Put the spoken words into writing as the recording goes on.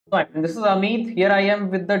Right, and this is Amit. Here I am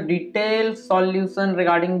with the detailed solution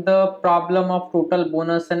regarding the problem of total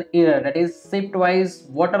bonus and error. That is shift wise.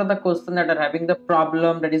 What are the questions that are having the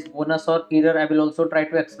problem, that is bonus or error? I will also try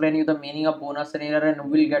to explain you the meaning of bonus and error,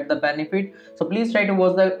 and will get the benefit. So please try to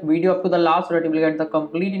watch the video up to the last so that you will get the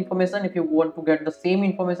complete information. If you want to get the same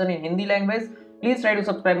information in Hindi language, please try to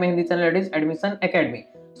subscribe my Hindi channel, that is Admission Academy.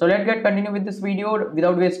 So let's get continue with this video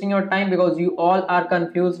without wasting your time, because you all are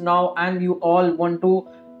confused now and you all want to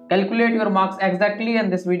calculate your marks exactly,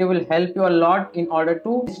 and this video will help you a lot in order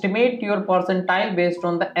to estimate your percentile based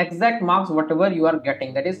on the exact marks whatever you are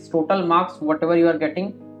getting, that is total marks whatever you are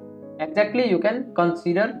getting exactly you can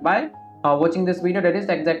consider by watching this video, that is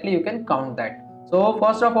exactly you can count that. So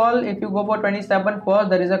first of all, if you go for 27 first,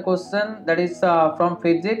 there is a question that is from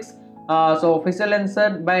physics. So official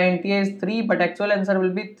answer by NTA is 3, but actual answer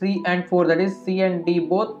will be 3 and 4, that is C and D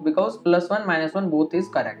both, because +1 -1 both is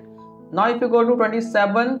correct. Now if you go to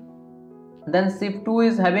 27, then shift 2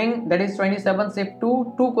 is having, that is 27 shift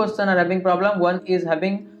 2, two questions are having problem. One is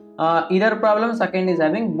having error problem, second is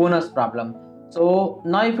having bonus problem. So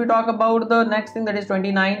now if you talk about the next thing, that is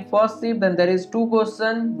 29 first shift, then there is two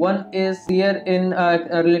question. One is here in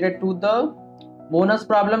related to the bonus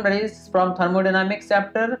problem, that is from thermodynamics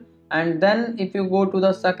chapter. And then if you go to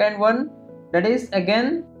the second one, that is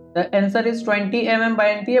again the answer is 20 mm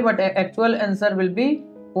by NTA, but actual answer will be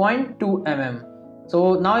 0.2 mm.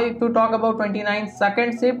 So now if you talk about 29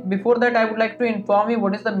 second shift, before that I would like to inform you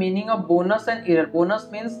what is the meaning of bonus and error. Bonus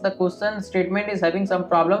means the question statement is having some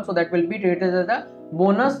problem, so that will be treated as a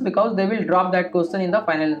bonus because they will drop that question in the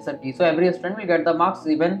final answer key. So every student will get the marks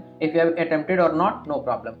even if you have attempted or not, no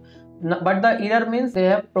problem. But the error means they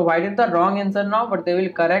have provided the wrong answer now, but they will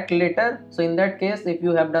correct later. So in that case, if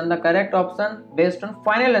you have done the correct option based on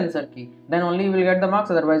final answer key, then only you will get the marks,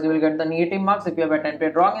 otherwise you will get the negative marks if you have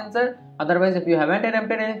attempted wrong answer. Otherwise, if you haven't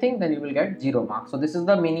attempted anything, then you will get 0 marks. So this is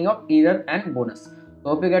the meaning of error and bonus. So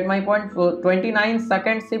hope you get my point. So 29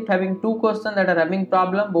 second shift having two questions that are having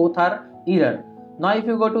problem, both are error. Now if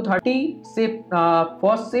you go to 30 shift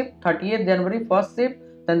first shift, 30th January first shift,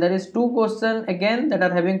 then there is two question again that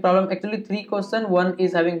are having problem, actually three question, one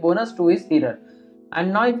is having bonus, two is error.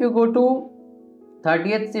 And now if you go to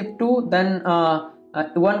 30th shift 2, then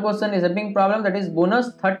one question is having problem, that is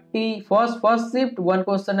bonus. 31st first shift, one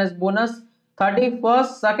question has bonus.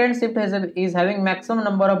 31st second shift is having maximum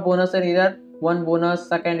number of bonus and error, one bonus,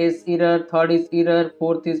 second is error, third is error,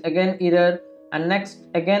 fourth is again error, and next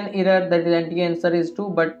again error, that is NTA answer is 2,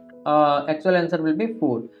 but actual answer will be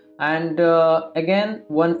 4. And again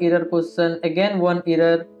one error question, again one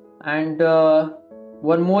error, and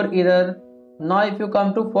one more error. Now if you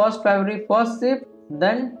come to 1st February first shift,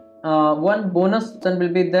 then one bonus question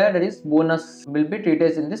will be there, that is bonus will be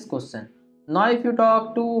treated in this question. Now if you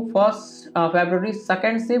talk to 1st February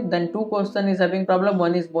second shift, then two question is having problem,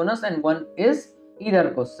 one is bonus and one is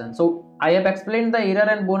error question. So I have explained the error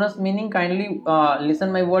and bonus meaning, kindly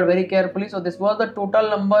listen my word very carefully. So this was the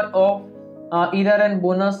total number of error and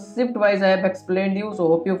bonus shift wise I have explained you. So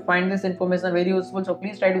hope you find this information very useful. So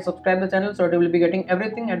please try to subscribe the channel so that you will be getting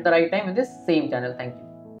everything at the right time in this same channel. Thank you.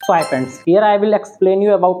 So hi friends, here I will explain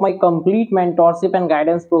you about my complete mentorship and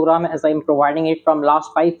guidance program, as I am providing it from last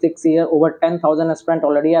 5-6 years. Over 10,000 students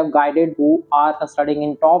already have guided who are studying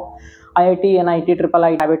in top IIT and IIT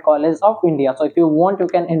III private college of India. So if you want, you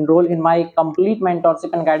can enroll in my complete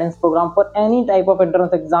mentorship and guidance program for any type of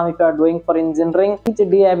entrance exam. If you are doing for engineering, each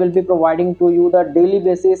day I will be providing to you the daily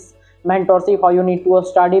basis mentorship, how you need to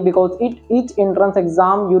study, because each entrance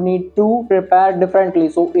exam you need to prepare differently.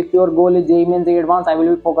 So if your goal is JEE Mains Advanced, I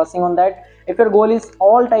will be focusing on that. If your goal is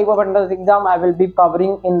all type of entrance exam, I will be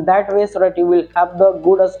covering in that way, so that you will have the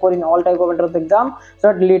good score in all type of entrance exam,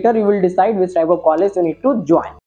 so that later you will decide which type of college you need to join.